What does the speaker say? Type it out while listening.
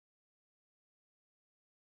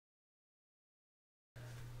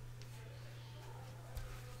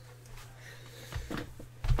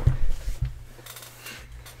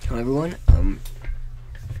Hello everyone,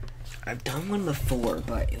 I've done one before,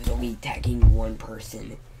 but it was only tagging one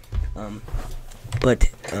person, let me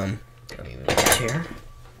move the chair.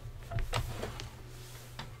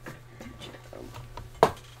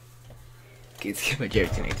 Okay, my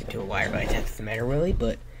chair's connected to a wire, but it doesn't matter really,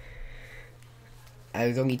 but I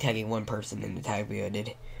was only tagging one person in the tag video I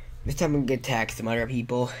did. This time I'm gonna tag some other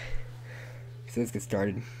people, so let's get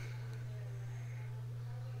started.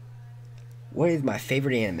 What is my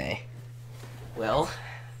favorite anime? Well,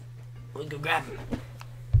 let's go grab him.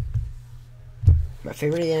 My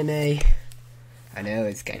favorite anime, I know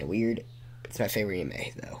it's kind of weird. It's my favorite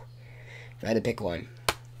anime, though. If I had to pick one,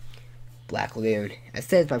 Black Lagoon. I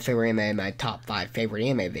said it's my favorite anime in my top 5 favorite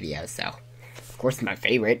anime videos, so of course it's my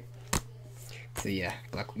favorite. So yeah,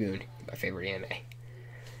 Black Lagoon, my favorite anime.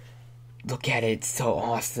 Look at it, it's so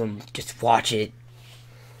awesome. Just watch it.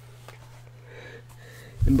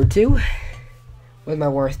 Number 2. What's my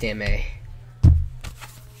worst anime?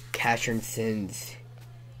 Casshern Sins.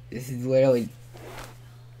 This is literally...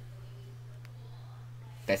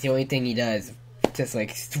 That's the only thing he does. Just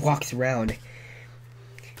like walks around.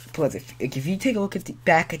 Plus, if you take a look at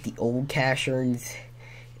back at the old Casshern's,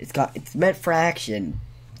 it's meant for action.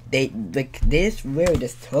 They just really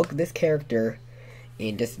just took this character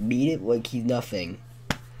and just made it like he's nothing.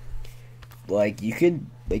 Like you could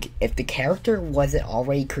if the character wasn't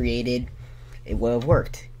already created, it would have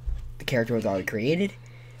worked. The character was already created,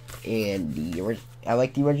 and I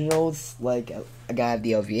like the originals. Like I got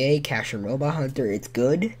the OVA, Casshern Robot Hunter. It's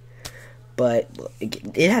good, but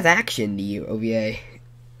it has action. The OVA.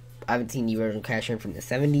 I haven't seen the original Casshern from the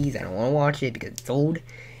 70s. I don't want to watch it because it's old.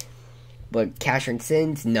 But Casshern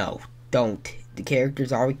Sins, no, don't. The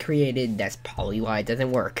character's already created. That's probably why it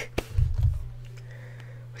doesn't work.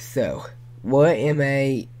 So, what am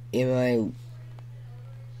I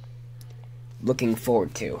looking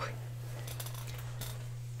forward to?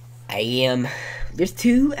 There's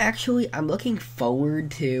 2 actually. I'm looking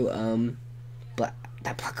forward to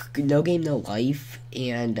No Game No Life,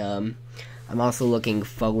 and I'm also looking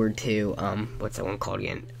forward to what's that one called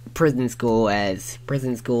again? Prison School, as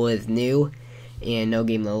Prison School is new, and No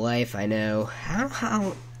Game No Life. I know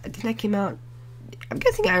how I think that came out. I'm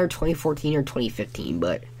guessing either 2014 or 2015,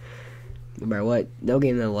 but no matter what, No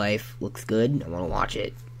Game No Life looks good. I want to watch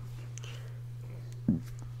it.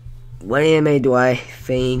 What anime do I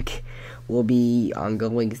think will be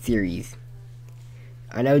ongoing series?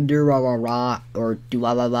 I know Durarara or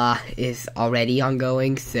Dualala is already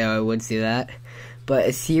ongoing, so I would say that. But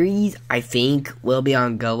a series I think will be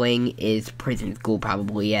ongoing is Prison School,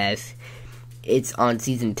 probably, as it's on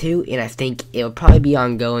season 2, and I think it'll probably be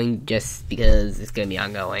ongoing just because it's gonna be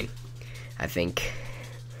ongoing. I think.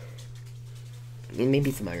 And maybe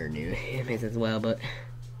some other new animes as well, but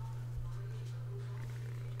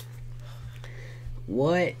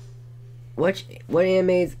what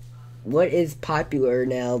animes? What is popular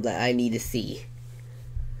now that I need to see?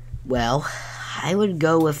 Well, I would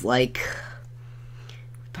go with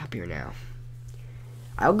popular now.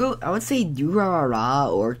 I would say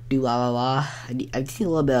Durarara or Dualala. I've seen a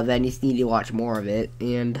little bit of it. I just need to watch more of it.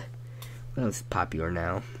 And what else is popular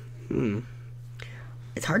now?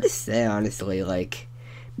 It's hard to say, honestly.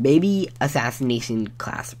 Maybe Assassination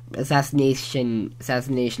Classroom.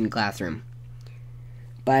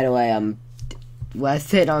 By the way, what I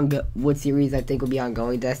said on what series I think will be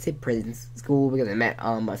ongoing, did I say Prison School? Because I meant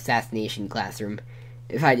Assassination Classroom.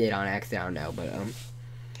 If I did on accident, I don't know, but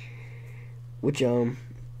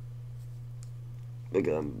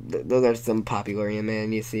those are some popular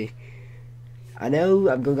anime you see. I know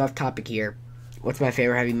I'm going off topic here. What's my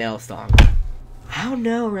favorite heavy metal song? I don't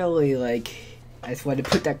know really. I just wanted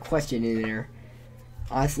to put that question in there.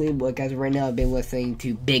 Honestly, as of right now, I've been listening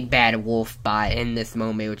to Big Bad Wolf by In This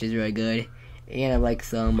Moment, which is really good. And I like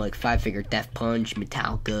some Five Finger Death Punch,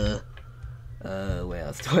 Metallica. What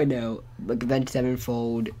else do I know? Avenged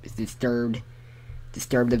Sevenfold, Disturbed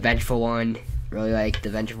the Vengeful One. Really like the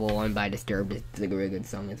Vengeful One by Disturbed. It's a really good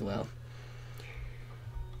song as well.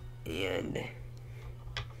 And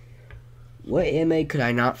what anime could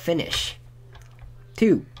I not finish?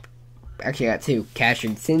 2. Actually, I got 2.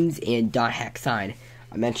 Casshern Sins and Dot Hack Sign.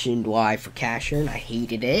 I mentioned why for Casshern I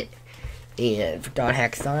hated it. And for Dot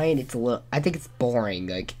Hack Sign, it's a little. I think it's boring.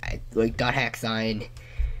 Dot Hack Sign,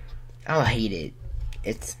 I don't hate it.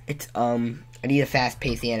 I need a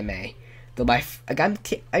fast-paced anime. Though I'm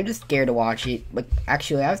just scared to watch it.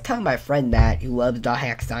 Actually, I was telling my friend that who loves Dot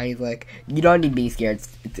Hack Sign. He's like, you don't need to be scared.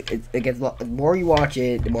 The more you watch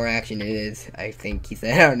it, the more action it is. I think he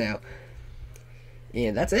said. I don't know.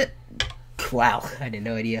 Yeah, that's it. Wow, I had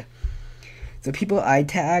no idea. So people I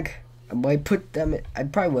tag, I might put them. I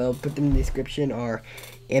probably will put them in the description. Or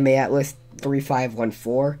Anime Atlas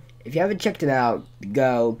 3514. If you haven't checked him out,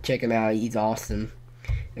 go check him out. He's awesome.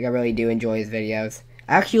 Like, I really do enjoy his videos.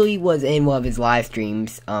 I actually was in one of his live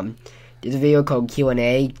streams. There's a video called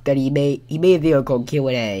Q&A that he made. He made a video called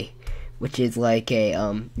Q&A, which is like a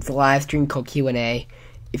it's a live stream called Q&A.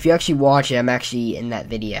 If you actually watch it, I'm actually in that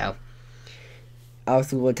video. I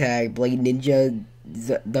also will tag Blade Ninja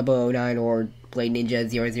 009 or Blade Ninja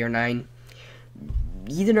 009.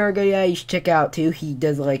 He's another guy you should check out too. He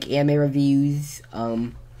does like anime reviews.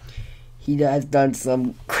 He has done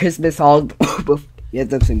some Christmas hauls. He has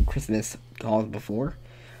done some Christmas hauls before.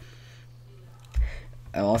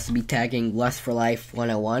 I'll also be tagging Lust for Life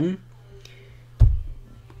 101.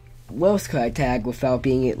 What else could I tag without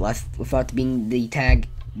being the tag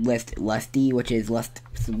list Lusty, which is Lust.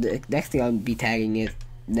 So the next thing I'll be tagging is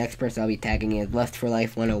next person I'll be tagging is Lust for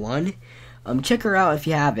Life 101. Check her out if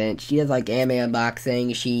you haven't. She does like anime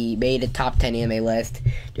unboxing. She made a top 10 anime list.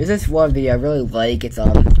 There's this one video I really like. It's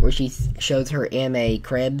where she shows her anime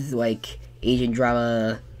cribs, like Asian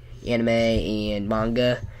drama, anime, and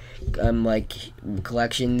manga. Like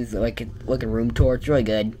collections, like a room tour. It's really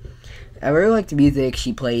good. I really like the music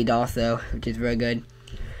she played also, which is really good.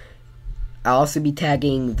 I'll also be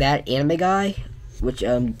tagging That Anime Guy, which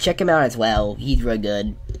check him out as well. He's really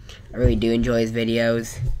good. I really do enjoy his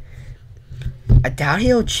videos. I doubt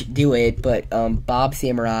he'll do it, but Bob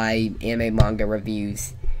Samurai anime manga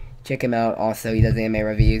reviews. Check him out. Also, he does anime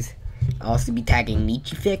reviews. I'll also be tagging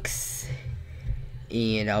Nichifix.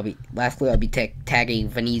 And I'll be tagging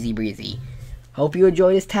Vaneezy Breezy. Hope you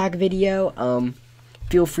enjoyed this tag video.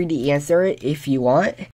 Feel free to answer it if you want.